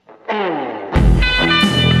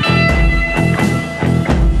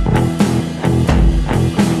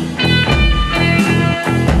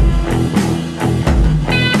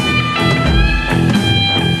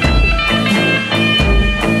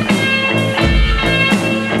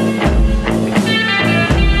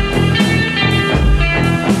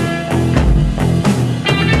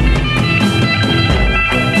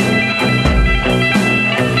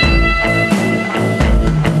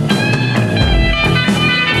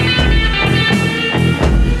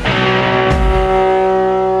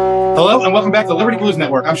Hello and welcome back to the Liberty Blues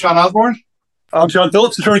Network. I'm Sean Osborne. I'm John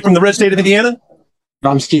Phillips, attorney from the red state of Indiana.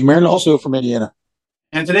 I'm Steve Marin, also from Indiana.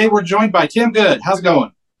 And today we're joined by Tim Good. How's it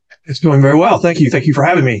going? It's going very well. Thank you. Thank you for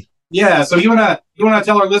having me. Yeah, so you wanna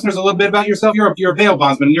tell our listeners a little bit about yourself? You're a bail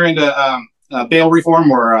bondsman. You're into bail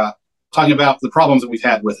reform or talking about the problems that we've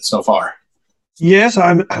had with it so far. Yes,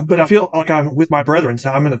 but I feel like I'm with my brethren. So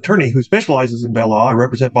I'm an attorney who specializes in bail law. I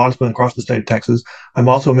represent bondsmen across the state of Texas. I'm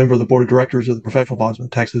also a member of the board of directors of the Professional Bondsmen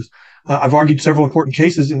of Texas. I've argued several important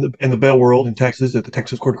cases in the bail world in Texas at the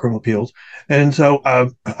Texas Court of Criminal Appeals, and so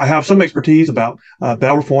I have some expertise about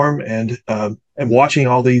bail reform and watching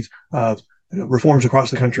all these reforms across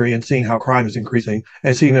the country and seeing how crime is increasing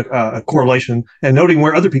and seeing a correlation and noting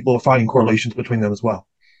where other people are finding correlations between them as well.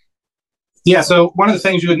 Yeah. So one of the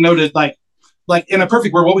things you had noted, like in a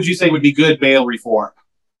perfect world, what would you say would be good bail reform?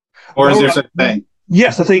 Or is there such a thing?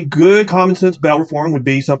 Yes, I think good common sense bail reform would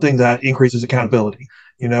be something that increases accountability.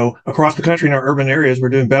 You know, across the country in our urban areas, we're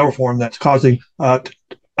doing bail reform that's causing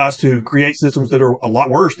us to create systems that are a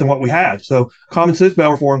lot worse than what we had. So common sense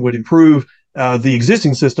bail reform would improve the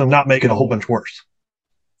existing system, not make it a whole bunch worse.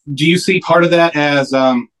 Do you see part of that as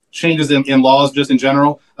changes in laws just in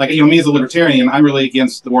general? Like, me as a libertarian, I'm really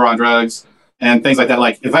against the war on drugs and things like that.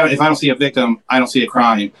 Like, if I don't see a victim, I don't see a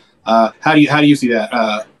crime. How do you see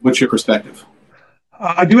that? What's your perspective?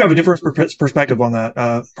 I do have a different perspective on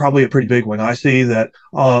that, probably a pretty big one. I see that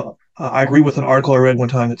I agree with an article I read one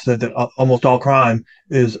time that said that almost all crime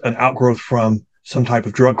is an outgrowth from some type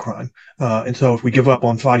of drug crime. And so if we give up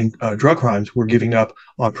on fighting drug crimes, we're giving up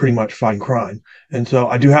on pretty much fighting crime. And so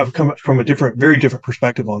I do have come from a very different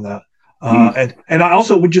perspective on that. And I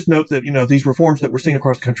also would just note that, these reforms that we're seeing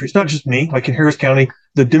across the country, it's not just me. Like in Harris County,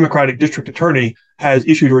 the Democratic district attorney has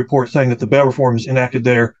issued a report saying that the bail reforms enacted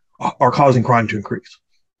there are causing crime to increase.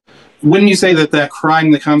 Wouldn't you say that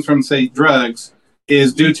crime that comes from, say, drugs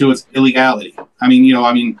is due to its illegality? I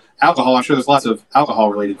mean, alcohol, I'm sure there's lots of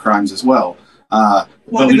alcohol-related crimes as well. I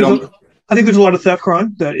think there's a lot of theft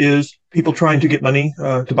crime that is people trying to get money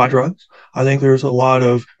to buy drugs. I think there's a lot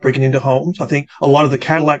of breaking into homes. I think a lot of the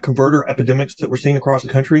Cadillac converter epidemics that we're seeing across the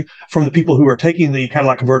country from the people who are taking the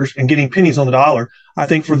Cadillac converters and getting pennies on the dollar. I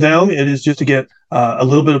think for them, it is just to get a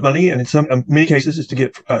little bit of money. And in many cases, it's to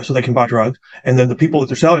get so they can buy drugs. And then the people that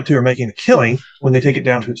they're selling it to are making a killing when they take it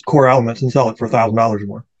down to its core elements and sell it for $1,000 or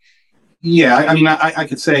more. Yeah, I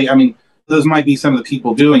could say, those might be some of the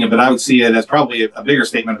people doing it, but I would see it as probably a bigger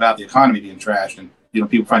statement about the economy being trashed and,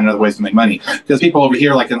 people finding other ways to make money. Because people over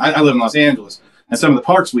here, like I live in Los Angeles, and some of the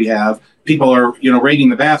parks we have, people are, raiding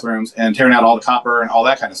the bathrooms and tearing out all the copper and all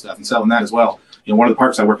that kind of stuff and selling that as well. One of the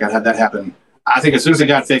parks I work at had that happen. I think as soon as it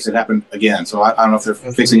got fixed, it happened again. So I don't know if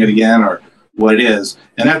they're fixing it again or what it is.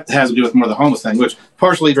 And that has to do with more of the homeless thing, which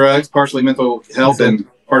partially drugs, partially mental health, and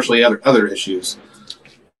partially other issues.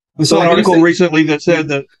 I saw an article recently that said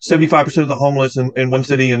that 75% of the homeless in one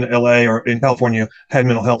city in LA or in California had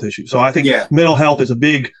mental health issues. So I think mental health is a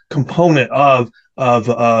big component of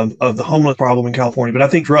the homeless problem in California. But I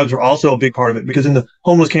think drugs are also a big part of it because in the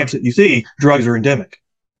homeless camps that you see, drugs are endemic.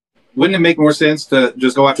 Wouldn't it make more sense to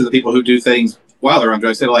just go after the people who do things while they're on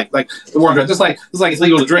drugs? Instead of like the war on drugs, just like it's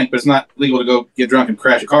legal to drink, but it's not legal to go get drunk and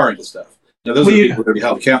crash a car into stuff. Those are the people who are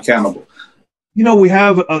held accountable. We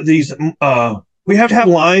have these. We have to have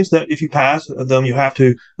lines that if you pass them, you have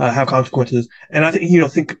to have consequences. And I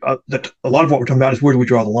think, that a lot of what we're talking about is where do we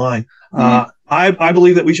draw the line? I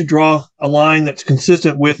believe that we should draw a line that's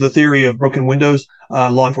consistent with the theory of broken windows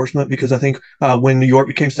law enforcement, because I think when New York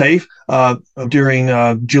became safe during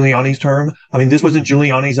Giuliani's term, this wasn't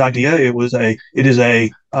Giuliani's idea. It is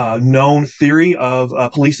a known theory of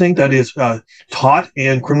policing that is taught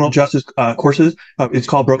in criminal justice courses. It's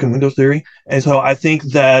called broken windows theory. And so I think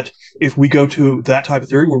that if we go to that type of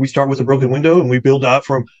theory where we start with a broken window and we build up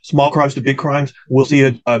from small crimes to big crimes, we'll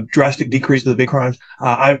see a drastic decrease of the big crimes.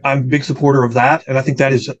 I'm a big supporter of that. And I think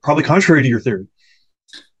that is probably contrary to your theory.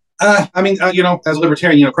 As a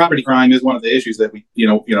libertarian, property crime is one of the issues that we,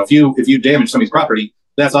 if you damage somebody's property,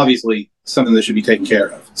 that's obviously something that should be taken care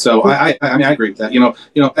of. So I agree with that.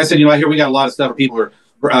 I said, I hear we got a lot of stuff where people are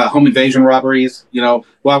home invasion robberies.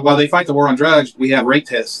 While they fight the war on drugs, we have rape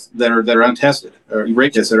tests that are untested, or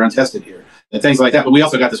rape tests that are untested here, and things like that. But we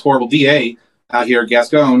also got this horrible DA out here,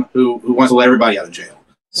 Gascon, who wants to let everybody out of jail.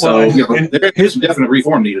 So there's some definite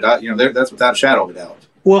reform needed. That's without a shadow of a doubt.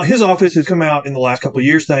 Well, his office has come out in the last couple of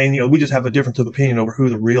years saying, we just have a difference of opinion over who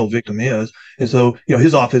the real victim is. And so,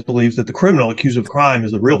 his office believes that the criminal accused of crime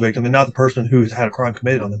is the real victim and not the person who has had a crime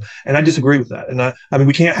committed on them. And I disagree with that. And I mean,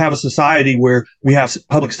 we can't have a society where we have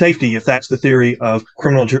public safety if that's the theory of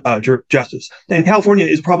criminal justice. And California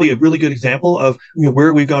is probably a really good example of,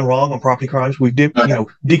 where we've gone wrong on property crimes. We've,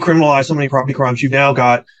 decriminalized so many property crimes. You've now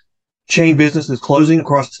got chain businesses closing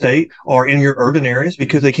across the state or in your urban areas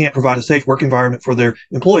because they can't provide a safe work environment for their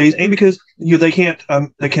employees, and because they can't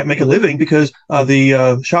make a living because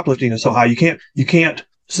the shoplifting is so high. You can't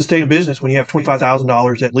sustain a business when you have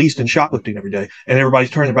 $25,000 at least in shoplifting every day, and everybody's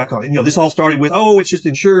turning their back on it. This all started with, it's just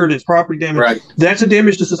insured, it's property damage. Right. That's a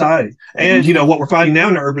damage to society. And what we're finding now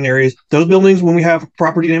in our urban areas, those buildings, when we have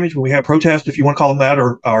property damage, when we have protests, if you want to call them that,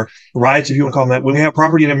 or riots, if you want to call them that, when we have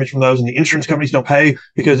property damage from those and the insurance companies don't pay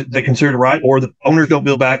because they consider it a riot, or the owners don't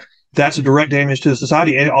build back, that's a direct damage to the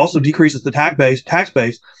society, and it also decreases the tax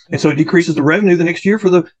base, and so it decreases the revenue the next year for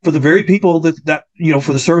the very people that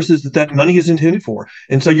for the services that money is intended for.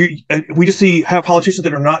 And so we just have politicians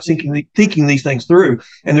that are not thinking these things through,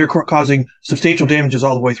 and they're causing substantial damages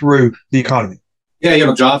all the way through the economy.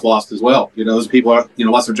 Yeah, jobs lost as well. Those people are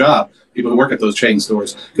lost their job. People who work at those chain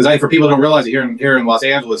stores. Because for people who don't realize it, here in Los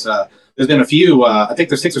Angeles, there's been a few. I think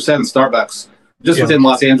there's 6 or 7 Starbucks within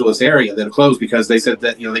Los Angeles area that have closed because they said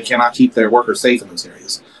that they cannot keep their workers safe in those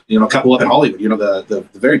areas. A couple up in Hollywood, the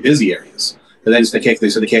very busy areas. And they said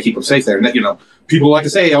they can't keep them safe there. And people like to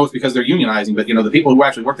say, it's because they're unionizing, but the people who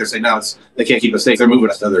actually work there say no, they can't keep us safe. They're moving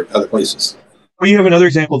us to other places. Well, you have another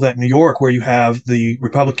example of that in New York, where you have the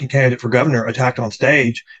Republican candidate for governor attacked on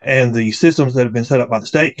stage, and the systems that have been set up by the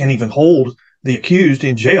state can't even hold the accused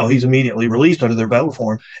in jail. He's immediately released under their bail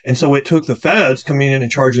reform. And so it took the feds coming in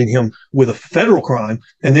and charging him with a federal crime.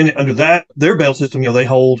 And then under their bail system, they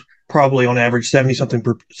hold probably on average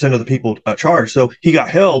 70-something% of the people charged. So he got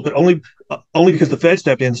held, but only because the Fed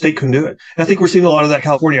stepped in. The state couldn't do it. And I think we're seeing a lot of that in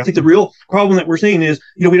California. I think the real problem that we're seeing is,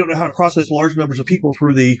 we don't know how to process large numbers of people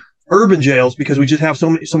through the urban jails because we just have so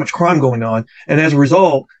much crime going on. And as a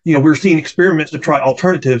result, we're seeing experiments to try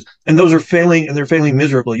alternatives, and those are failing, and they're failing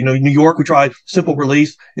miserably. In New York, we tried simple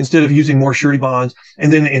release instead of using more surety bonds.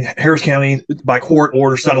 And then in Harris County, by court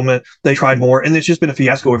order settlement, they tried more. And it's just been a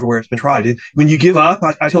fiasco everywhere it's been tried. And when you give up,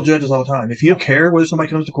 I tell judges all the time, if you don't care whether somebody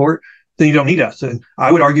comes to court, then you don't need us. And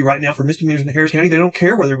I would argue right now for misdemeanors in Harris County, they don't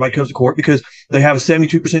care whether everybody comes to court because they have a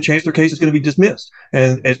 72% chance their case is going to be dismissed.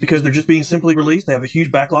 And it's because they're just being simply released. They have a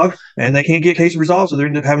huge backlog and they can't get cases resolved, so they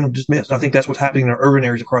end up having them dismissed. I think that's what's happening in our urban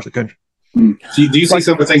areas across the country. Do you see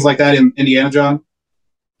some of the things like that in Indiana, John?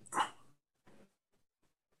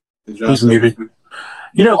 He's muted.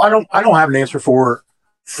 I don't have an answer for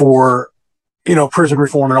prison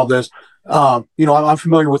reform and all this. I'm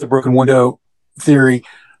familiar with the broken window theory.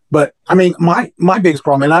 But I mean, my biggest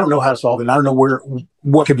problem, and I don't know how to solve it, and I don't know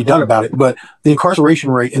what can be done about it, but the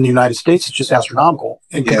incarceration rate in the United States is just astronomical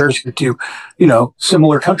in comparison to,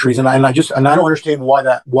 similar countries. And I don't understand why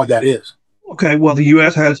that is. Okay. Well, the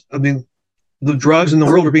U.S. has, the drugs in the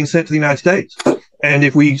world are being sent to the United States. And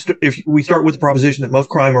if we start with the proposition that most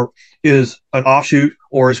crime is an offshoot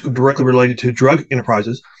or is directly related to drug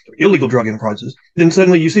enterprises, illegal drug enterprises, then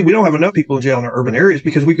suddenly you see we don't have enough people in jail in our urban areas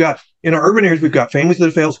because we've got families that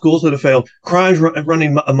have failed, schools that have failed, crimes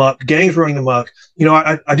running amok, gangs running amok.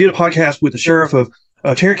 I did a podcast with the sheriff of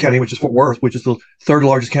Tarrant County, which is Fort Worth, which is the 3rd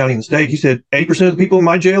largest county in the state. He said 80% of the people in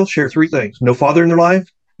my jail share 3 things: no father in their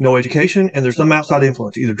life, no education, and there's some outside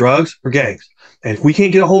influence, either drugs or gangs. And if we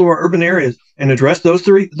can't get a hold of our urban areas and address those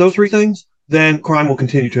three things, then crime will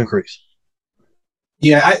continue to increase.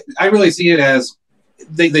 Yeah, I really see it as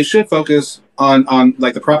they should focus on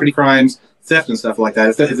like the property crimes, theft and stuff like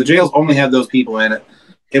that. If the jails only had those people in it,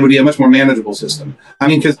 it would be a much more manageable system.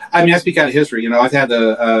 Because I speak out of history. I've had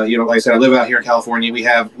like I said, I live out here in California. We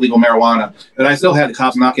have legal marijuana, but I still had the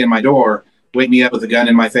cops knock in my door, wake me up with a gun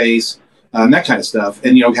in my face, that kind of stuff.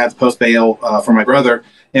 And had to post bail for my brother,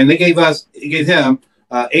 and they gave him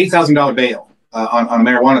 $8,000 bail on a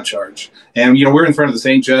marijuana charge. And we're in front of the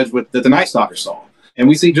same judge that the Night Stalker saw. And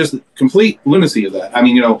we see just complete lunacy of that.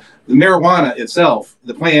 The marijuana itself,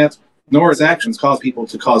 the plant, nor its actions cause people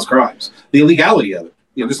to cause crimes. The illegality of it,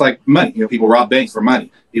 just like money. People rob banks for money.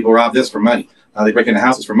 People rob this for money. They break into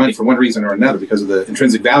houses for money for one reason or another because of the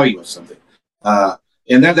intrinsic value of something.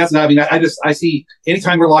 And that's not. I see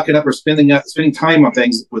anytime we're locking up or spending time on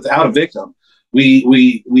things without a victim,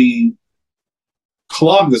 we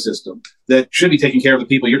clog the system that should be taking care of the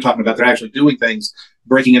people you're talking about. They're actually doing things,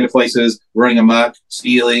 breaking into places, running amok,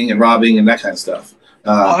 stealing and robbing and that kind of stuff.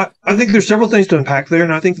 I think there's several things to unpack there,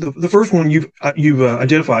 and I think the first one you've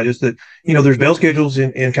identified is that there's bail schedules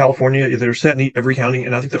in California that are set in every county,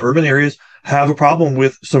 and I think the urban areas have a problem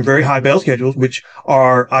with some very high bail schedules, which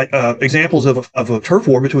are examples of a turf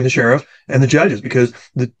war between the sheriff and the judges, because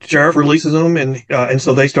the sheriff releases them, and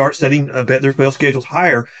so they start setting their bail schedules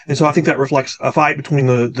higher, and so I think that reflects a fight between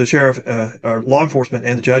the sheriff, or law enforcement,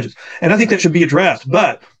 and the judges, and I think that should be addressed,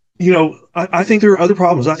 but. I think there are other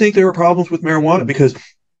problems. I think there are problems with marijuana because,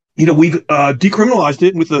 we've decriminalized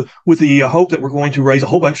it with the hope that we're going to raise a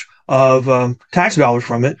whole bunch of tax dollars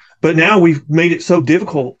from it. But now we've made it so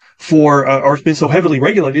difficult or it's been so heavily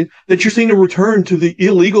regulated that you're seeing a return to the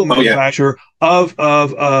illegal manufacture of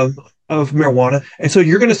marijuana. And so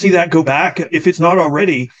you're going to see that go back. If it's not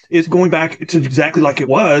already, it's going back to exactly like it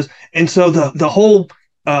was. And so the whole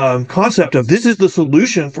concept of this is the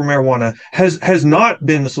solution for marijuana has not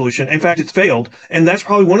been the solution. In fact, it's failed. And that's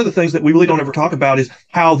probably one of the things that we really don't ever talk about is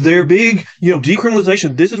how their big,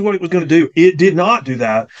 decriminalization, this is what it was going to do. It did not do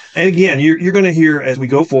that. And again, you're going to hear as we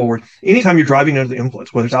go forward, anytime you're driving under the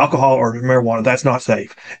influence, whether it's alcohol or marijuana, that's not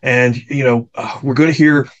safe. And, we're going to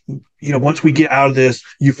hear, once we get out of this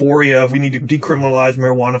euphoria, we need to decriminalize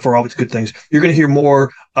marijuana for all its good things. You're going to hear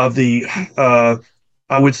more of the,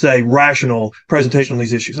 I would say, rational presentation on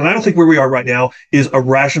these issues. And I don't think where we are right now is a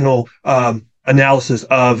rational analysis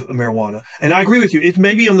of marijuana. And I agree with you. It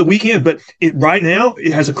may be on the weekend, but right now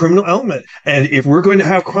it has a criminal element. And if we're going to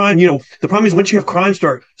have crime, the problem is once you have crime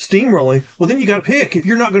start steamrolling, well, then you got to pick. If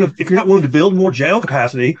you're not willing to build more jail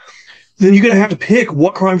capacity, then you're going to have to pick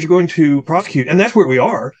what crimes you're going to prosecute. And that's where we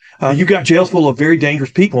are. You've got jails full of very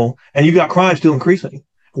dangerous people, and you've got crime still increasing.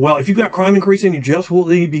 Well, if you've got crime increasing in jails, well,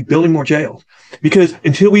 then you'd be building more jails. Because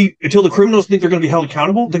until the criminals think they're going to be held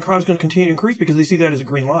accountable, then crime's going to continue to increase because they see that as a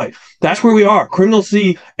green light. That's where we are. Criminals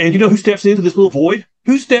see, and who steps into this little void?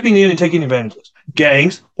 Who's stepping in and taking advantage of this?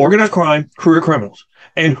 Gangs, organized crime, career criminals.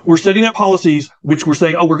 And we're setting up policies which we're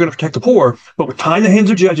saying, we're going to protect the poor, but we're tying the hands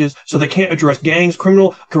of judges so they can't address gangs,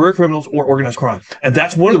 career criminals, or organized crime. And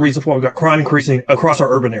that's one of the reasons why we've got crime increasing across our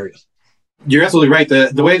urban areas. You're absolutely right.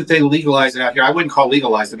 The way that they legalize it out here, I wouldn't call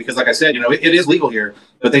legalize it because, like I said, it is legal here,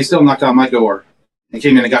 but they still knocked on my door and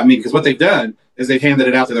came in and got me because what they've done is they've handed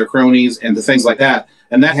it out to their cronies and to things like that.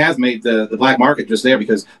 And that has made the black market just there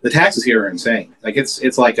because the taxes here are insane. Like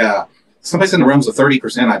it's like someplace in the realms of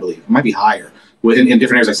 30%, I believe. It might be higher in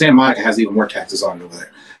different areas. Like Santa Monica has even more taxes on it over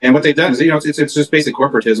there. And what they've done is, it's just basic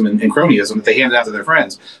corporatism and cronyism that they hand out to their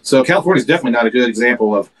friends. So California is definitely not a good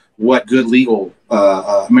example of what good legal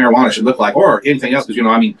marijuana should look like, or anything else.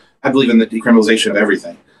 Because I believe in the decriminalization of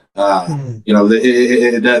everything.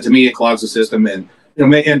 To me, it clogs the system, and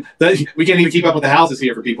we can't even keep up with the houses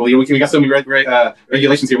here for people. We got so many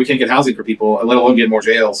regulations here. We can't get housing for people, let alone get more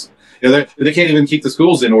jails. They can't even keep the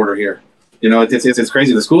schools in order here. It's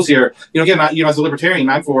crazy. The schools here. Again, as a libertarian,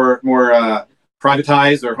 I'm for more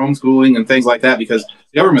privatized or homeschooling and things like that because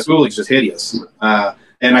the government schooling is just hideous,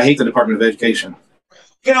 and I hate the Department of Education.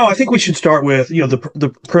 I think we should start with,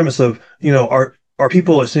 the premise of, are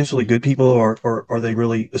people essentially good people or are they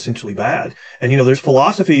really essentially bad? And, there's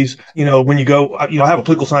philosophies, when you go, I have a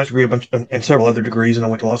political science degree and several other degrees, and I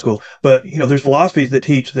went to law school, but, there's philosophies that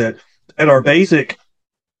teach that at our basic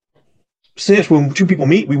sense, when two people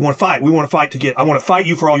meet, we want to fight. We want to fight I want to fight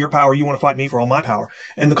you for all your power. You want to fight me for all my power.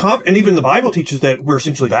 And and even the Bible teaches that we're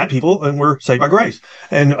essentially bad people and we're saved by grace.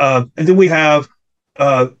 And then we have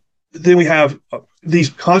these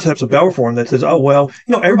concepts of bail reform that says,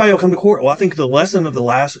 everybody will come to court. Well, I think the lesson of the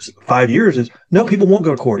last 5 years is no, people won't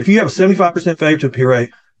go to court. If you have a 75% failure to appear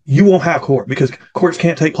rate, you won't have court because courts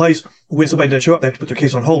can't take place when somebody doesn't show up. They have to put their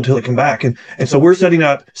case on hold until they come back. And so we're setting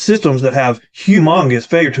up systems that have humongous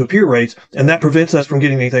failure to appear rates, and that prevents us from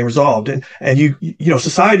getting anything resolved. And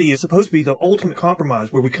society is supposed to be the ultimate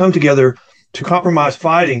compromise where we come together to compromise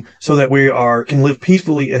fighting so that we can live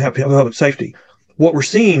peacefully and have public safety. What we're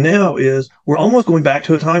seeing now is we're almost going back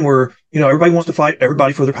to a time where, everybody wants to fight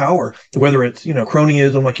everybody for their power, whether it's,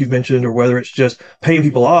 cronyism, like you've mentioned, or whether it's just paying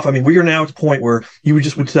people off. We are now at the point where you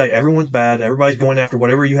would say everyone's bad. Everybody's going after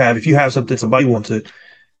whatever you have. If you have something, somebody wants it.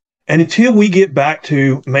 And until we get back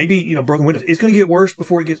to maybe, broken windows, it's going to get worse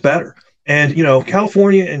before it gets better. And,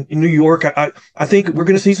 California and New York, I think we're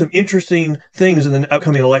going to see some interesting things in the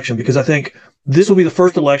upcoming election because I think this will be the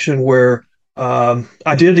first election where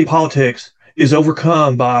identity politics is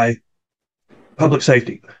overcome by public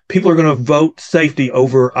safety. People are going to vote safety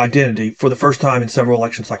over identity for the first time in several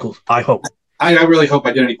election cycles, I hope. I really hope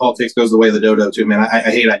identity politics goes the way of the dodo too, man. I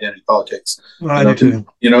hate identity politics. I do too.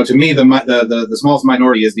 To me, the smallest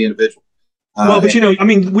minority is the individual. Well, but I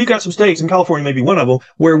mean, we've got some states, and California may be one of them,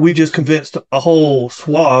 where we just convinced a whole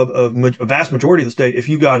swath of a vast majority of the state, if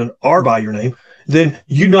you got an R by your name, then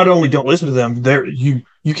you not only don't listen to them,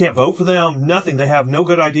 you can't vote for them, nothing. They have no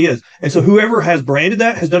good ideas. And so whoever has branded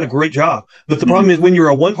that has done a great job. But the problem is when you're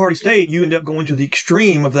a one-party state, you end up going to the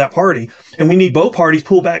extreme of that party. And we need both parties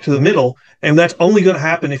pulled back to the middle. And that's only going to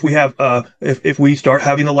happen if we have if we start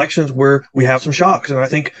having elections where we have some shocks. And I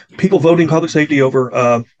think people voting public safety over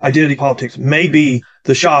identity politics may be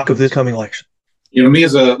the shock of this coming election. Me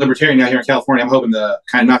as a libertarian out here in California, I'm hoping to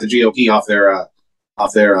kind of knock the GOP off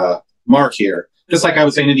their mark here. Just like I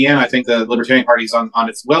would say in Indiana, I think the Libertarian Party is on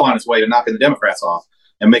its way to knocking the Democrats off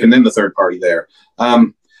and making them the third party there.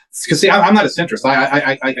 Because see, I'm not a centrist.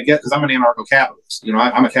 I get, because I'm an anarcho-capitalist.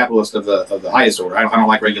 I'm a capitalist of the highest order. I don't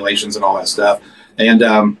like regulations and all that stuff. And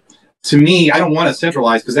to me, I don't want to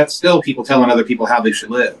centralize, because that's still people telling other people how they should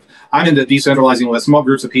live. I'm into decentralizing, with small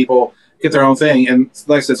groups of people get their own thing. And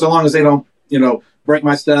like I said, so long as they don't, break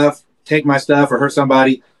my stuff, take my stuff, or hurt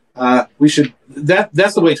somebody, we should.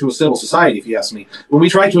 That's the way to a civil society, if you ask me. When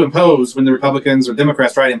the Republicans or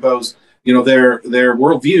Democrats try to impose, their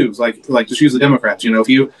worldviews, like just use the Democrats. If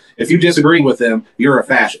you disagree with them, you're a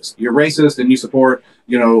fascist, you're racist, and you support.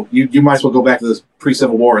 You might as well go back to this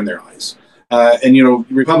pre-Civil War in their eyes. And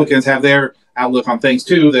Republicans have their outlook on things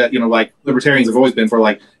too, that like libertarians have always been for,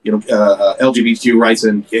 like LGBTQ rights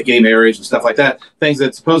and gay marriage and stuff like that, things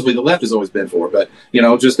that supposedly the left has always been for. But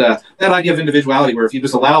just that idea of individuality, where if you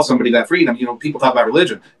just allow somebody that freedom, people talk about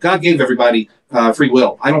religion. God gave everybody free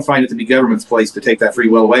will. I don't find it to be government's place to take that free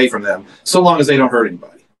will away from them, so long as they don't hurt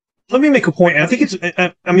anybody. Let me make a point, and I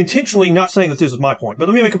think I'm intentionally not saying that this is my point, but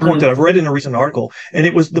let me make a point that I've read in a recent article, and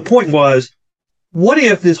the point was, what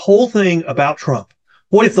if this whole thing about Trump,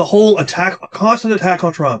 what if the whole constant attack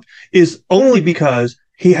on Trump is only because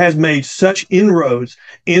he has made such inroads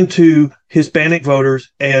into Hispanic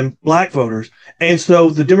voters and black voters, and so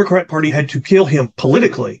the Democrat Party had to kill him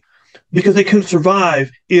politically because they couldn't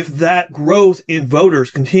survive if that growth in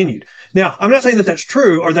voters continued. Now, I'm not saying that that's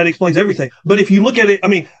true or that explains everything, but if you look at it, I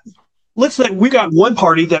mean, let's say we got one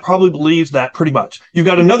party that probably believes that pretty much. You've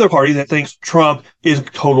got another party that thinks Trump is a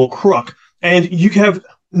total crook, and you have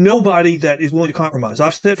nobody that is willing to compromise.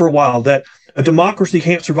 I've said for a while that a democracy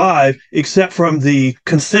can't survive except from the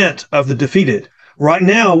consent of the defeated. Right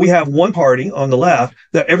now, we have one party on the left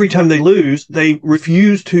that every time they lose, they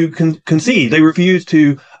refuse to concede. They refuse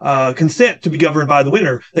to consent to be governed by the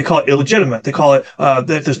winner. They call it illegitimate. They call it that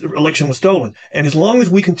this election was stolen. And as long as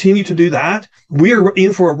we continue to do that, we are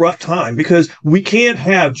in for a rough time, because we can't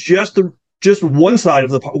have just one side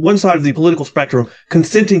of the political spectrum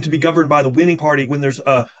consenting to be governed by the winning party when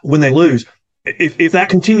they lose. If that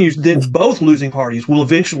continues, then both losing parties will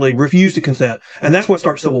eventually refuse to consent, and that's what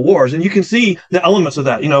starts civil wars. And you can see the elements of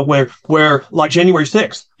that, where like January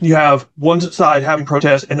 6th, you have one side having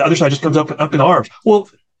protests and the other side just comes up in arms. Well,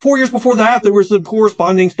 4 years before that, there was some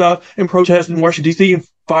corresponding stuff and protests in Washington D.C. and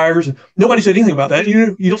fires, and nobody said anything about that.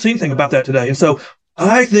 You don't see anything about that today, and so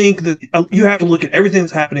I think that you have to look at everything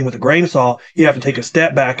that's happening with a grain of salt. You have to take a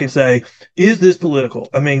step back and say, is this political?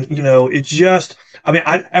 I mean, it's just,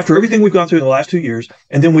 after everything we've gone through in the last 2 years,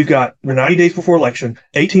 and then we're 90 days before election,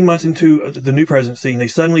 18 months into the new presidency, and they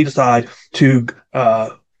suddenly decide to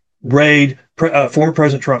raid former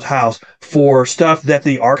President Trump's house for stuff that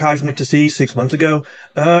the archives went to see 6 months ago.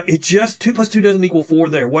 It just 2 + 2 doesn't equal 4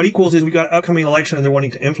 there. What equals is we got an upcoming election and they're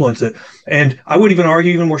wanting to influence it. And I would even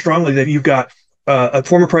argue even more strongly that you've got a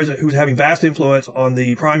former president who's having vast influence on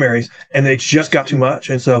the primaries, and they just got too much.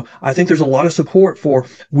 And so I think there's a lot of support for,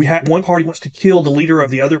 one party wants to kill the leader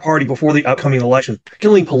of the other party before the upcoming election,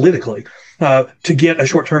 killing politically, to get a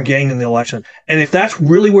short-term gain in the election. And if that's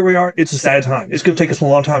really where we are, it's a sad time. It's going to take us a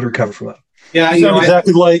long time to recover from that. Yeah,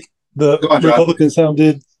 exactly like the Republicans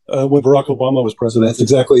sounded when Barack Obama was president.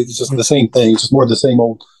 It's just the same thing. It's just more of the same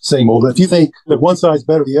old, same old. And if you think that one side's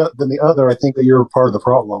better than the other, I think that you're part of the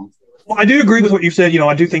problem. Well, I do agree with what you said.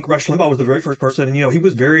 I do think Rush Limbaugh was the very first person, and he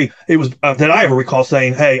was that I ever recall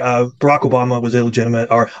saying, "Hey, Barack Obama was illegitimate,"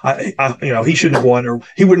 or he shouldn't have won, or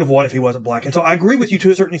he wouldn't have won if he wasn't black. And so I agree with you to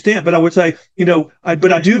a certain extent, but I would say,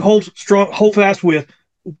 but I do hold fast with,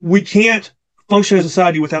 we can't function as a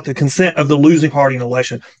society without the consent of the losing party in an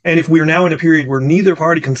election. And if we are now in a period where neither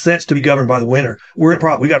party consents to be governed by the winner, we're in a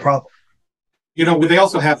problem. We got a problem. They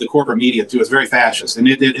also have the corporate media too. It's very fascist, and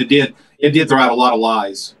it did throw out a lot of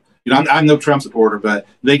lies. I'm no Trump supporter, but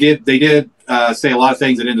they did say a lot of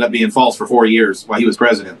things that ended up being false for 4 years while he was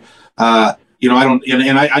president. I don't,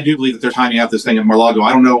 and I do believe that they're timing out this thing at Mar-a-Lago.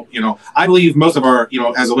 I don't know, I believe most of our,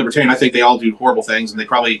 as a libertarian, I think they all do horrible things, and they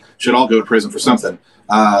probably should all go to prison for something.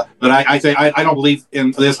 But I think I don't believe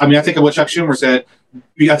in this. I mean, I think of what Chuck Schumer said.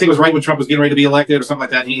 I think it was right when Trump was getting ready to be elected or something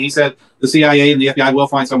like that. He said the CIA and the FBI will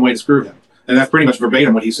find some way to screw him, and that's pretty much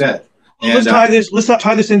verbatim what he said. And, let's not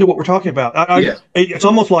tie this into what we're talking about. It's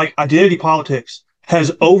almost like identity politics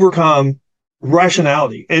has overcome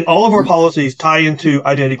rationality, and all of our policies tie into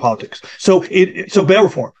identity politics. So bail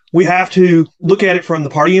reform, we have to look at it from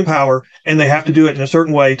the party in power, and they have to do it in a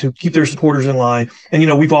certain way to keep their supporters in line.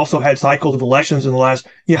 And we've also had cycles of elections in the last,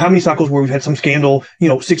 how many cycles where we've had some scandal,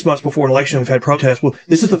 6 months before an election we've had protests. Well,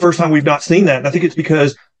 this is the first time we've not seen that, and I think it's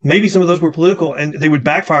because maybe some of those were political, and they would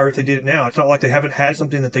backfire if they did it now. It's not like they haven't had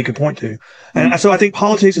something that they could point to. And so I think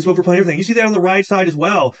politics is overplaying everything. You see that on the right side as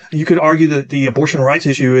well. You could argue that the abortion rights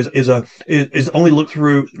issue is only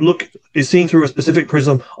seen through a specific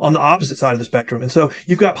prism on the opposite side of the spectrum. And so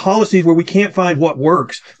you've got policies where we can't find what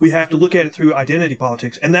works. We have to look at it through identity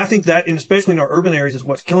politics. And I think that, and especially in our urban areas, is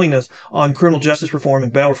what's killing us on criminal justice reform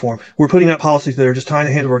and bail reform. We're putting out policies that are just tying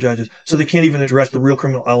the hands of our judges so they can't even address the real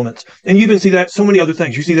criminal elements. And you even see that so many other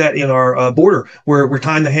things. You see that in our border, where we're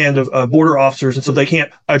tying the hand of border officers, and so they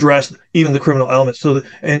can't address even the criminal elements. So,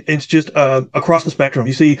 and it's just across the spectrum.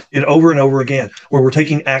 You see it over and over again, where we're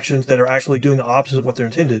taking actions that are actually doing the opposite of what they're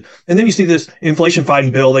intended. And then you see this inflation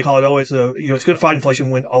fighting bill. They call it, it's it's going to fight inflation,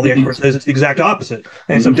 when all the experts says it's the exact opposite.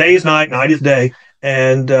 And so day is night, night is day.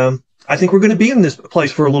 And I think we're going to be in this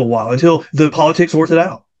place for a little while until the politics sorts it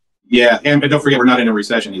out. Yeah, and don't forget, we're not in a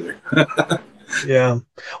recession either. Yeah.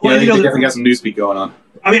 Well, they definitely got some newspeak going on.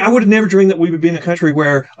 I mean, I would have never dreamed that we would be in a country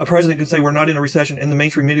where a president could say we're not in a recession, and the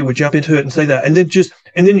mainstream media would jump into it and say that. And then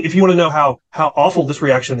if you want to know how awful this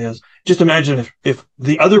reaction is, just imagine if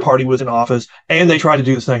the other party was in office and they tried to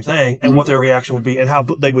do the same thing, and what their reaction would be, and how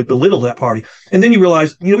they would belittle that party. And then you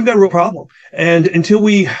realize, we've got a real problem. And until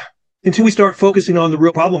we start focusing on the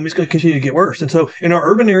real problem, it's going to continue to get worse. And so in our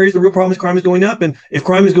urban areas, the real problem is crime is going up. And if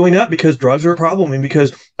crime is going up because drugs are a problem, and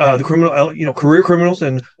because the criminal, career criminals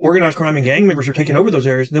and organized crime and gang members are taking over those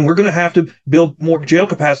areas, then we're going to have to build more jail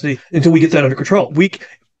capacity until we get that under control. We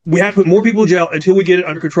have to put more people in jail until we get it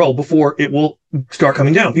under control before it will start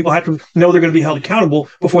coming down. People have to know they're going to be held accountable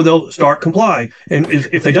before they'll start complying. And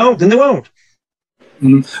if they don't, then they won't.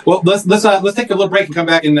 Mm-hmm. Well, let's take a little break and come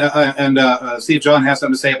back and see if John has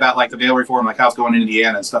something to say about like the bail reform, like how it's going in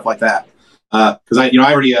Indiana and stuff like that. Because I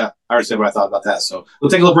already said what I thought about that. So we'll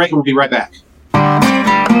take a little break and we'll be right back.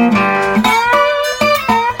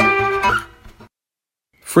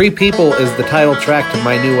 Free People is the title track to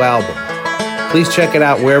my new album. Please check it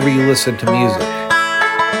out wherever you listen to music.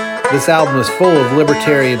 This album is full of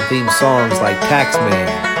libertarian-themed songs like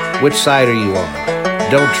Taxman, Which Side Are You On,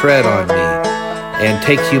 Don't Tread on Me, and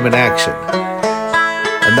Take Human Action.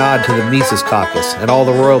 A nod to the Mises Caucus, and all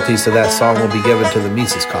the royalties to that song will be given to the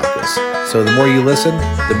Mises Caucus. So the more you listen,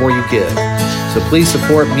 the more you give. So please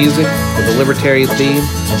support music with a libertarian theme,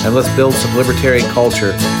 and let's build some libertarian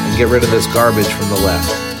culture and get rid of this garbage from the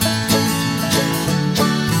left.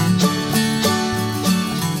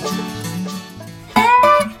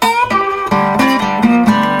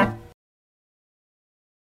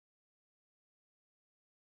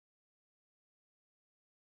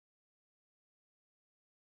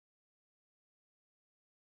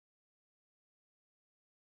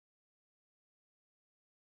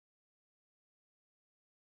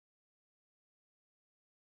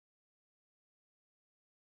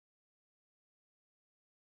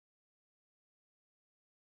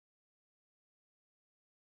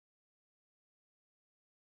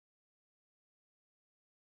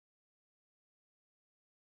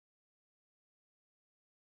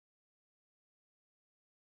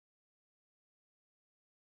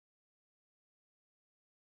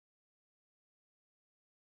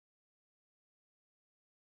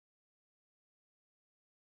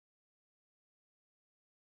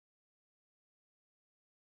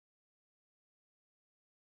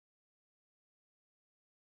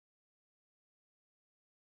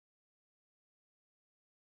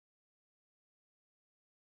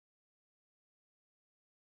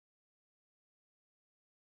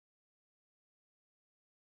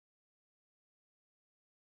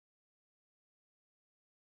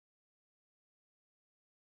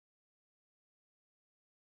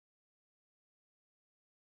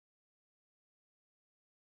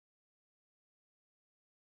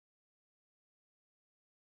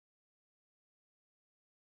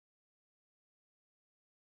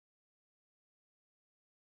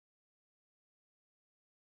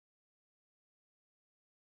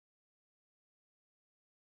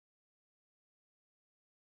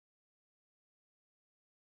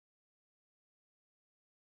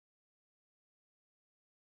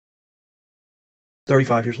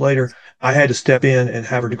 35 years later, I had to step in and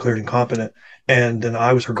have her declared incompetent. And then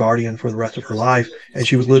I was her guardian for the rest of her life. And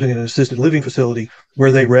she was living in an assisted living facility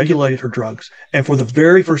where they regulated her drugs. And for the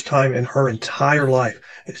very first time in her entire life,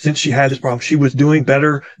 since she had this problem, she was doing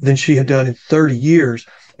better than she had done in 30 years.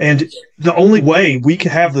 And the only way we can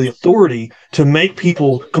have the authority to make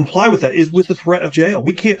people comply with that is with the threat of jail.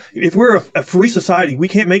 We can't, if we're a free society, we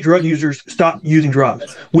can't make drug users stop using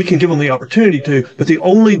drugs. We can give them the opportunity to, but the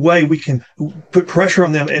only way we can put pressure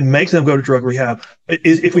on them and make them go to drug rehab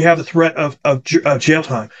is if we have the threat of jail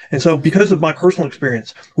time. And so because of my personal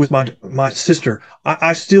experience with my sister,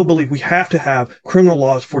 I still believe we have to have criminal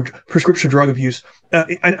laws for prescription drug abuse.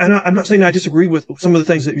 And I'm not saying I disagree with some of the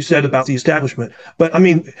things that you said about the establishment, but I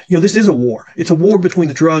mean, this is a war. It's a war between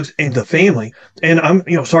the drugs and the family. And I'm,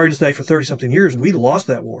 sorry to say, for 30 something years, we lost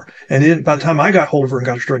that war. And then by the time I got hold of her and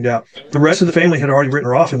got her straightened out, the rest of the family had already written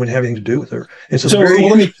her off and wouldn't have anything to do with her. And so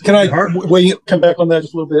can I come back on that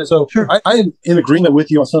just a little bit? So sure. I am in agreement with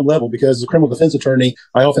you on some level, because as a criminal defense attorney,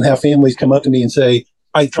 I often have families come up to me and say,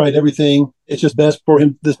 I tried everything. It's just best for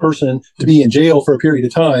this person to be in jail for a period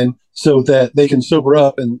of time so that they can sober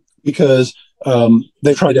up, and because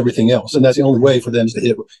they've tried everything else. And that's the only way for them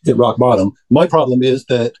to hit rock bottom. My problem is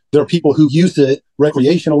that there are people who use it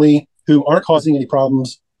recreationally who aren't causing any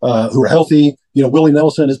problems, who are healthy. Willie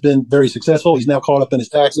Nelson has been very successful. He's now caught up in his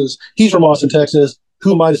taxes. He's from Austin, Texas.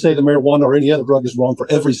 Who am I to say that marijuana or any other drug is wrong for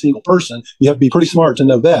every single person? You have to be pretty smart to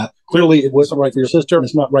know that. Clearly, it wasn't right for your sister, and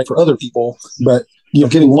it's not right for other people. But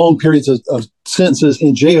getting long periods of sentences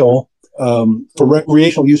in jail for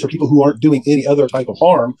recreational use for people who aren't doing any other type of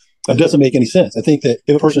harm doesn't make any sense. I think that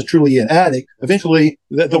if a person is truly an addict, eventually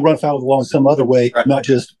they'll run afoul of the law in some other way, not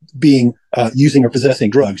just being using or possessing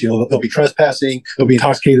drugs. They'll be trespassing, they'll be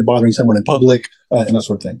intoxicated, bothering someone in public, and that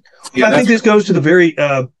sort of thing. Yeah, I think this goes to the very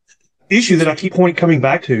issue that I keep coming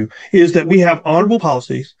back to, is that we have honorable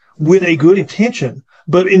policies with a good intention,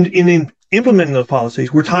 but in implementing those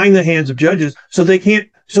policies, we're tying the hands of judges so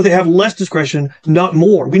they have less discretion, not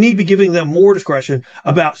more. We need to be giving them more discretion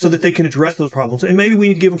so that they can address those problems. And maybe we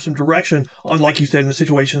need to give them some direction on, like you said, in the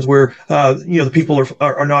situations where, the people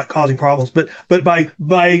are not causing problems. But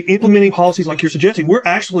by implementing policies like you're suggesting, we're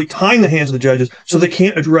actually tying the hands of the judges so they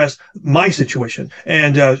can't address my situation.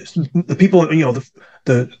 And, the people,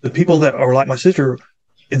 the people that are like my sister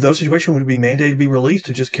in those situations would be mandated to be released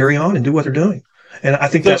to just carry on and do what they're doing. And I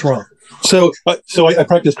think that's wrong. So I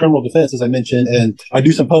practice criminal defense, as I mentioned, and I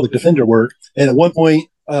do some public defender work. And at one point,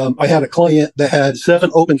 I had a client that had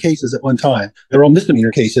 7 open cases at one time. They're all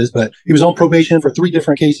misdemeanor cases, but he was on probation for 3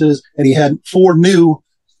 different cases, and he had 4 new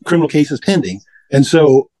criminal cases pending. And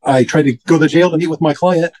so I tried to go to jail to meet with my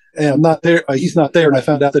client, and I'm not there. He's not there, and I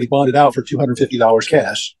found out that he bonded out for $250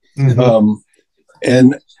 cash. Mm-hmm.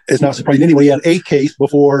 And it's not surprising anyway. He had a case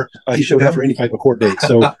before he showed up for any type of court date.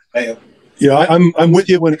 So, I'm with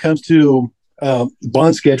you when it comes to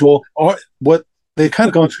bond schedule. What they've kind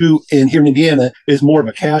of gone through here in Indiana is more of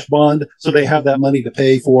a cash bond, so they have that money to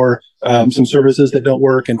pay for some services that don't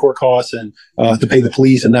work and court costs, and to pay the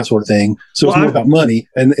police and that sort of thing. So it's more about money.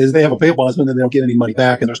 And as they have a bail bondsman, then they don't get any money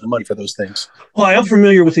back, and there's no money for those things. Well, I am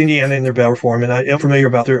familiar with Indiana and their bail reform, and I am familiar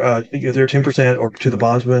about their 10% or to the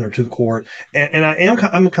bondsman or to the court. And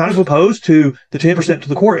I'm kind of opposed to the 10% to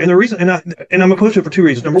the court. And the reason, and I'm opposed to it for 2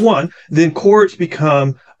 reasons. Number one, then courts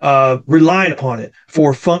become reliant upon it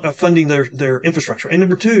for funding their infrastructure. And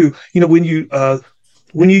number two,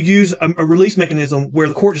 when you use a release mechanism where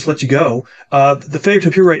the court just lets you go, the failure to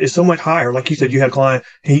appear rate is so much higher. Like you said, you had a client,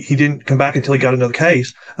 he didn't come back until he got another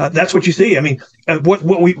case. That's what you see. I mean,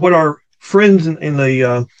 what our friends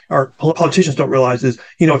our politicians don't realize is,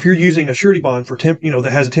 if you're using a surety bond for that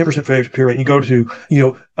has a 10% failure to appear rate, and you go to,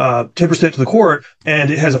 10% to the court and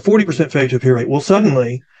it has a 40% failure to appear rate. Well,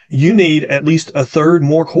 suddenly you need at least a third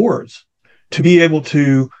more courts to be able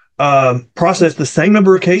to process the same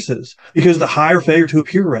number of cases, because of the higher failure to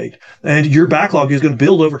appear rate. And your backlog is going to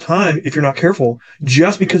build over time if you're not careful,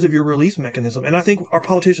 just because of your release mechanism. And I think our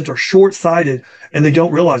politicians are short-sighted, and they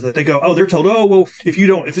don't realize that. They go, they're told,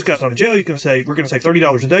 if this guy's not in jail, we're going to save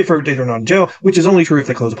 $30 a day for every day they're not in jail, which is only true if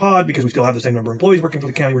they close a pod, because we still have the same number of employees working for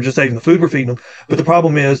the county. We're just saving the food we're feeding them. But the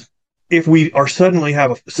problem is, if we are suddenly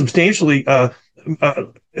have a substantial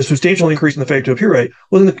increase in the failure to appear rate,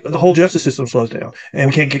 well, then the whole justice system slows down, and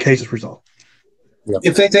we can't get cases resolved. Yep.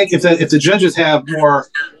 If the judges have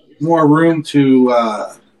more room to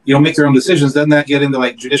make their own decisions, doesn't that get into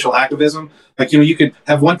like judicial activism? Like you could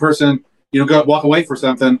have one person walk away for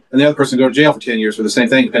something, and the other person go to jail for 10 years for the same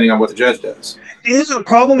thing, depending on what the judge does. It is a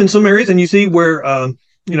problem in some areas, and you see where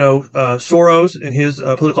Soros and his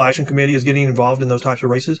political action committee is getting involved in those types of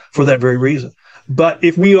races for that very reason. But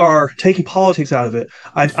if we are taking politics out of it,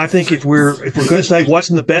 I think if we're going to say what's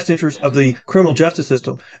in the best interest of the criminal justice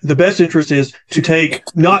system, the best interest is to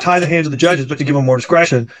not tie the hands of the judges, but to give them more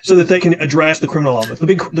discretion so that they can address the criminal element,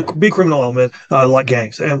 the big criminal element like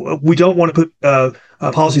gangs. And we don't want to put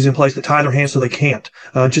policies in place that tie their hands so they can't,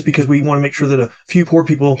 just because we want to make sure that a few poor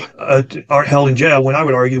people aren't held in jail, when I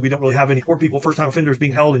would argue we don't really have any poor people, first-time offenders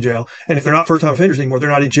being held in jail. And if they're not first-time offenders anymore, they're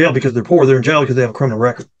not in jail because they're poor. They're in jail because they have a criminal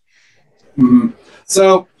record. Mm-hmm.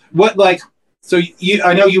 So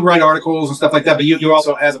I know you write articles and stuff like that, but you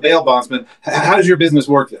also, as a bail bondsman, how does your business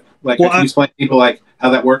work then? Can you explain to people how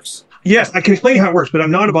that works? Yes, I can explain how it works, but I'm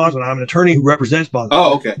not a bondsman. I'm an attorney who represents bondsmen.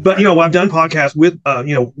 Oh, okay. But, I've done podcasts with,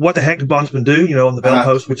 what the heck do bondsmen do, on the Bail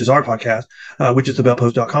Post, which is our podcast, which is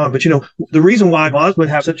thebailpost.com. But, the reason why bondsmen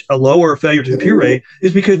have such a lower failure to appear rate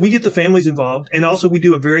is because we get the families involved. And also we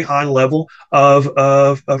do a very high level of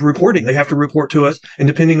reporting. They have to report to us. And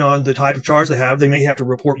depending on the type of charge they have, they may have to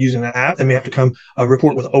report using an app. They may have to come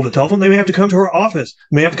report over the telephone. They may have to come to our office.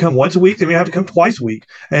 They may have to come once a week. They may have to come twice a week.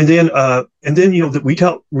 And then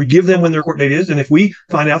we give them when their court date is. And if we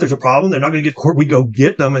find out there's a problem, they're not going to get to court, we go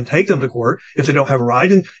get them and take them to court if they don't have a right.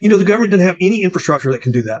 And, the government doesn't have any infrastructure that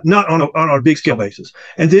can do that, not on a big scale basis.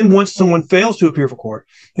 And then once someone fails to appear for court,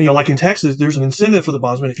 like in Texas, there's an incentive for the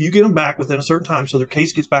bondsman. If you get them back within a certain time so their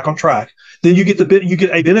case gets back on track, then you get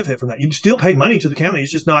a benefit from that. You still pay money to the county.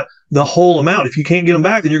 It's just not the whole amount. If you can't get them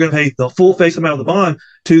back, then you're going to pay the full face amount of the bond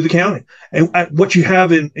to the county. And what you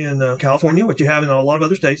have in California, what you have in a lot of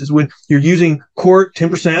other states is when you're using court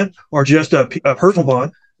 10% or just a personal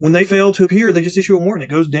bond, when they fail to appear, they just issue a warrant. It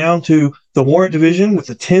goes down to the warrant division with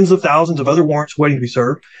the tens of thousands of other warrants waiting to be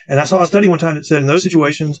served. And I saw a study one time that said in those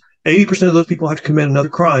situations, 80% of those people have to commit another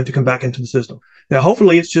crime to come back into the system. Now,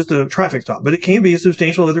 hopefully it's just a traffic stop, but it can be a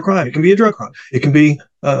substantial other crime. It can be a drug crime. It can be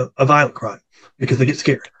a violent crime because they get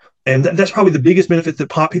scared. And that's probably the biggest benefit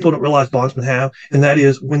that people don't realize bondsmen have. And that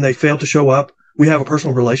is when they fail to show up, we have a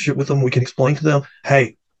personal relationship with them. We can explain to them,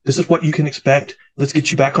 hey, this is what you can expect. Let's get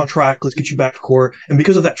you back on track. Let's get you back to court. And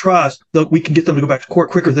because of that trust, we can get them to go back to court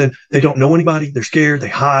quicker than they don't know anybody. They're scared. They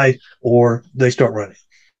hide or they start running.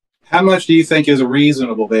 How much do you think is a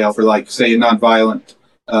reasonable bail for, say, a nonviolent?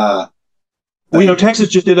 Texas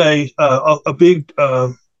just did a big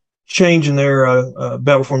change in their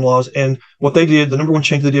bail reform laws. And what they did, the number one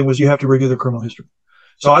change they did was you have to review their criminal history.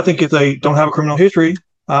 So I think if they don't have a criminal history,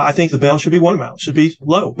 I think the bail should be one amount, should be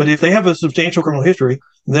low. But if they have a substantial criminal history,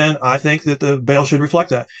 then I think that the bail should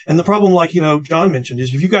reflect that. And the problem, John mentioned,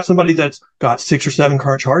 is if you've got somebody that's got 6 or 7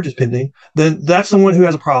 current charges pending, then that's someone who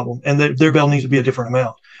has a problem, and their bail needs to be a different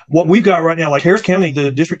amount. What we've got right now, like Harris County,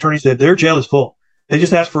 the district attorney said their jail is full. They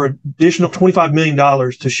just asked for additional $25 million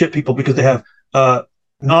to ship people because they have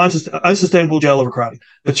unsustainable jail overcrowding.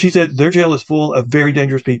 But she said their jail is full of very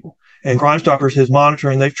dangerous people. And Crime Stoppers is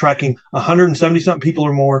monitoring. They're tracking 170-something people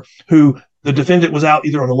or more who the defendant was out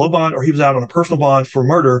either on a low bond or he was out on a personal bond for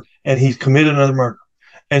murder, and he's committed another murder.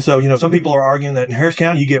 And so, some people are arguing that in Harris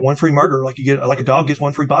County, you get one free murder, like a dog gets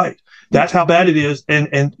one free bite. That's how bad it is. And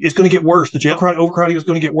it's going to get worse. The jail overcrowding is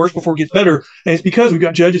going to get worse before it gets better. And it's because we've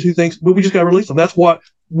got judges who think, well, we just got to release them. That's what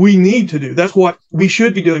we need to do. That's what we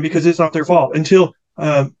should be doing because it's not their fault. Until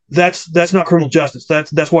that's not criminal justice.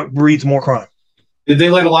 That's what breeds more crime. Did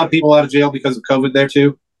they let a lot of people out of jail because of COVID there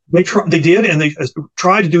too? They did, and they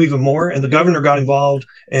tried to do even more, and the governor got involved,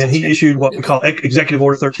 and he issued what we call Executive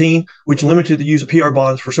Order 13, which limited the use of PR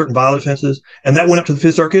bonds for certain violent offenses, and that went up to the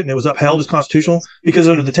Fifth Circuit, and it was upheld as constitutional, because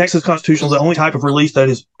under the Texas Constitution, the only type of release that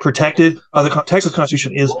is protected by the Texas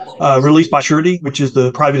Constitution is release by surety, which is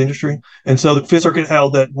the private industry, and so the Fifth Circuit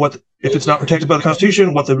held that if it's not protected by the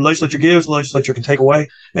Constitution, what the legislature gives, the legislature can take away,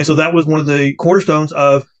 and so that was one of the cornerstones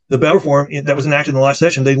of the bail reform that was enacted in the last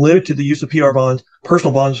session. They limited the use of PR bonds,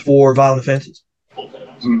 personal bonds for violent offenses.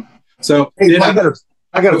 So hey, I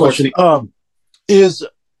got a question. Is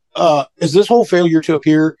this whole failure to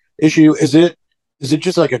appear issue, is it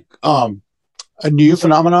just like a new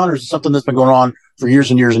phenomenon, or is it something that's been going on for years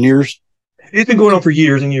and years and years? It's been going on for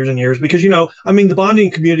years and years and years because, the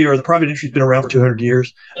bonding community or the private industry has been around for 200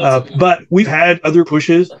 years. But we've had other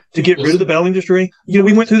pushes to get rid of the bail industry.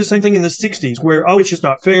 We went through the same thing in the 60s where, it's just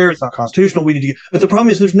not fair. It's not constitutional. But the problem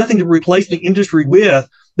is there's nothing to replace the industry with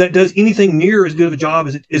that does anything near as good of a job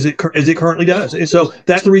as it currently does. And so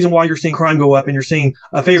that's the reason why you're seeing crime go up and you're seeing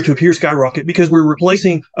a failure to appear skyrocket, because we're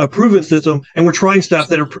replacing a proven system and we're trying stuff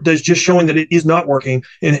that's just showing that it is not working.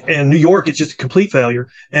 In New York, it's just a complete failure.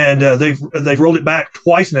 And they've rolled it back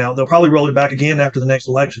twice now. They'll probably roll it back again after the next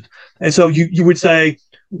election. And so you would say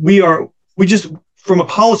we just from a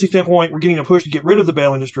policy standpoint, we're getting a push to get rid of the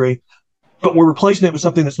bail industry, but we're replacing it with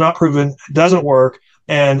something that's not proven, doesn't work,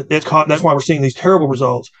 and that's why we're seeing these terrible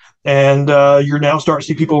results. And you're now starting to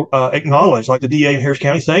see people acknowledge, like the DA in Harris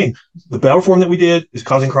County, saying the bail reform that we did is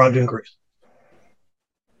causing crime to increase.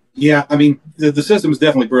 Yeah, I mean, the system is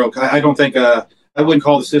definitely broke. I don't think I wouldn't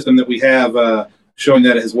call the system that we have showing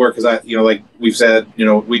that it has worked, because like we've said,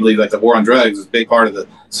 we believe like the war on drugs is a big part of the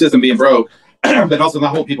system being broke, but also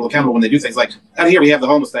not hold people accountable when they do things. Like out here we have the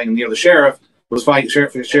homeless thing, and the sheriff was fighting.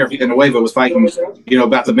 Sheriff Villanueva was fighting,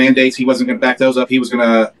 about the mandates. He wasn't going to back those up. He was going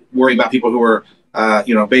to worry about people who were,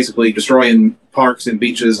 basically destroying parks and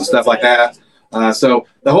beaches and stuff like that. So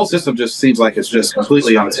the whole system just seems like it's just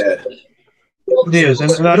completely on its head. It is,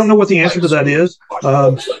 and I don't know what the answer to that is.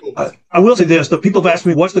 I will say this: that people have asked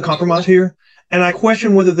me, "What's the compromise here?" And I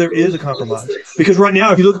question whether there is a compromise, because right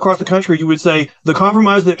now, if you look across the country, you would say the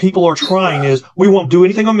compromise that people are trying is we won't do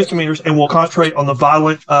anything on misdemeanors and we'll concentrate on the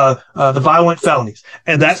violent felonies,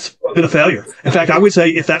 and that's been a failure. In fact, I would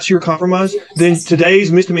say if that's your compromise, then today's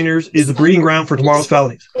misdemeanors is the breeding ground for tomorrow's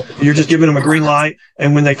felonies. You're just giving them a green light,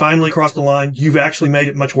 and when they finally cross the line, you've actually made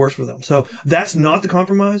it much worse for them. So that's not the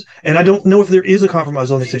compromise, and I don't know if there is a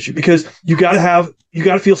compromise on this issue, because you got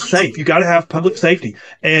to feel safe. You got to have public safety,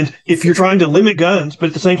 and if you're trying to limit guns, but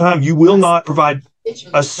at the same time you will not provide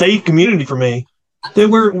a safe community for me, then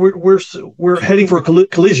we're heading for a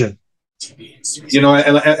collision.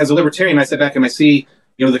 As a libertarian, I sit back and I see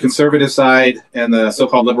the conservative side and the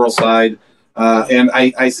so-called liberal side, and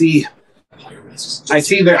I see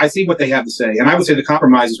what they have to say, and I would say the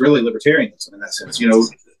compromise is really libertarianism in that sense.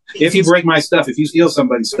 If you break my stuff, if you steal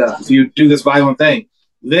somebody's stuff, if you do this violent thing,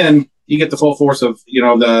 then you get the full force of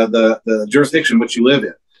the jurisdiction which you live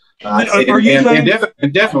in.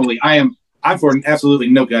 And definitely, I'm for absolutely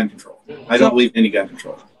no gun control. I don't believe in any gun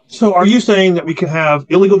control. So are you saying that we can have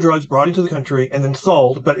illegal drugs brought into the country and then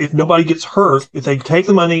sold, but if nobody gets hurt, if they take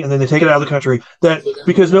the money and then they take it out of the country, that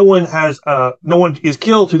because no one is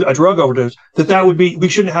killed to a drug overdose, that would be, we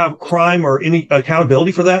shouldn't have crime or any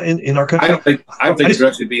accountability for that in our country? I don't think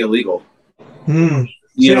drugs should be illegal.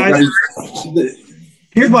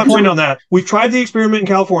 Here's my point on that. We've tried the experiment in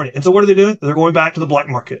California. And so what are they doing? They're going back to the black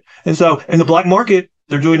market. And so in the black market,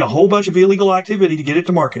 they're doing a whole bunch of illegal activity to get it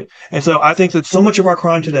to market. And so I think that so much of our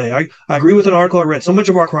crime today, I agree with an article I read, so much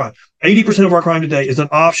of our crime, 80% of our crime today is an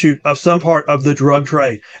offshoot of some part of the drug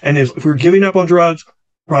trade. And if we're giving up on drugs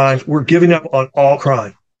crimes, we're giving up on all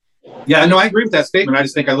crime. Yeah, no, I agree with that statement. I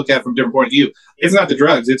just think I look at it from a different point of view. It's not the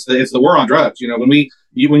drugs. It's the war on drugs.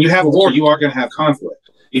 When you have a war, you are going to have conflict.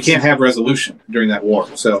 You can't have resolution during that war.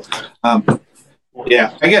 So,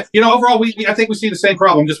 yeah, I guess, overall, I think we see the same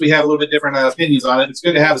problem, just we have a little bit different opinions on it. It's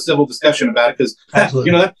good to have a civil discussion about it because, that's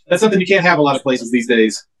something you can't have a lot of places these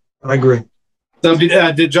days. I agree. So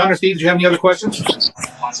did John or Steve, did you have any other questions?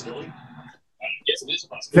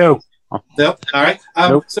 No. Nope. All right.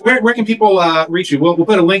 Nope. So where can people reach you? We'll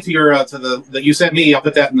put a link to your that you sent me. I'll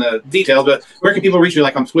put that in the details. But where can people reach you?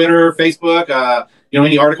 Like on Twitter, Facebook?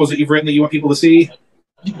 Any articles that you've written that you want people to see?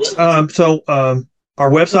 Our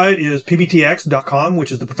website is pbtx.com,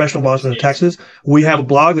 which is the Professional Bondsman of Texas. We have a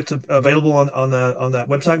blog that's available on that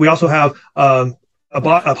website. We also have a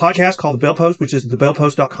podcast called The Bail Post, which is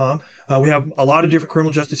thebailpost.com. We have a lot of different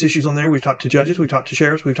criminal justice issues on there. We've talked to judges, we've talked to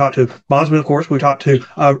sheriffs, we've talked to bondsmen, of course, we've talked to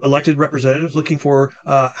elected representatives looking for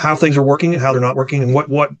how things are working and how they're not working and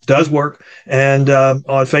what does work. And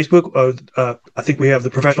on Facebook, I think we have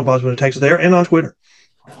the Professional Bondsman of Texas there, and on Twitter.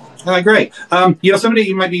 All right, great. Somebody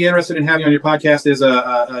you might be interested in having on your podcast is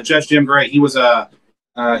Judge Jim Gray. He was a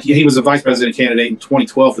vice president candidate in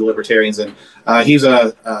 2012 for the Libertarians, and he's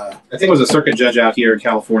I think was a circuit judge out here in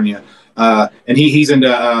California, and he's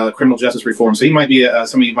into criminal justice reform. So he might be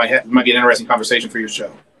somebody might be an interesting conversation for your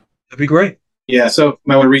show. That'd be great. Yeah, so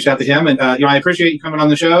might want to reach out to him, and I appreciate you coming on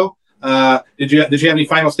the show. Did you have any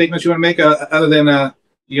final statements you want to make other than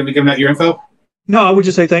you giving out your info? No, I would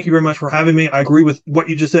just say thank you very much for having me. I agree with what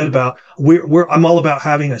you just said about I'm all about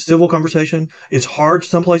having a civil conversation. It's hard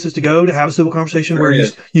some places to go to have a civil conversation where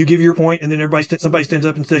you give your point and then somebody stands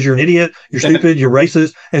up and says you're an idiot, you're stupid, you're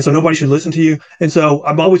racist, and so nobody should listen to you. And so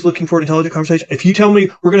I'm always looking for an intelligent conversation. If you tell me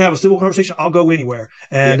we're going to have a civil conversation, I'll go anywhere.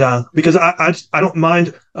 And because I don't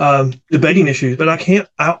mind debating issues, but I can't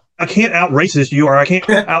out racist you, or I can't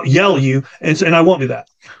out yell you, and I won't do that.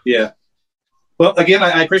 Yeah. Well, again,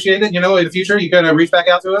 I appreciate it. In the future, you can reach back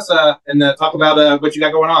out to us and talk about what you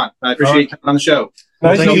got going on. I appreciate you coming on the show.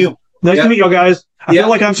 Nice to meet you. Nice to meet y'all guys. I feel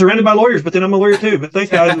like I'm surrounded by lawyers, but then I'm a lawyer too. But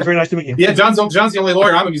thanks, guys. It's very nice to meet you. Yeah, John's the only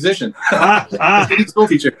lawyer. I'm a musician. He's a school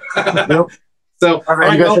teacher. Nope. So, all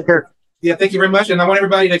right, you guys take care. Yeah, thank you very much. And I want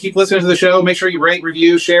everybody to keep listening to the show. Make sure you rate,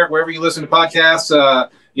 review, share it wherever you listen to podcasts.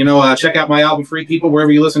 Check out my album, Free People,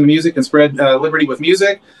 wherever you listen to music, and spread liberty with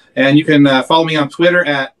music. And you can follow me on Twitter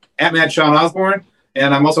at Mad Sean Osborne.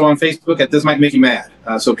 And I'm also on Facebook at This Might Make You Mad.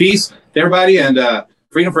 So peace to everybody and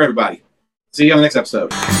freedom for everybody. See you on the next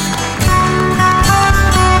episode.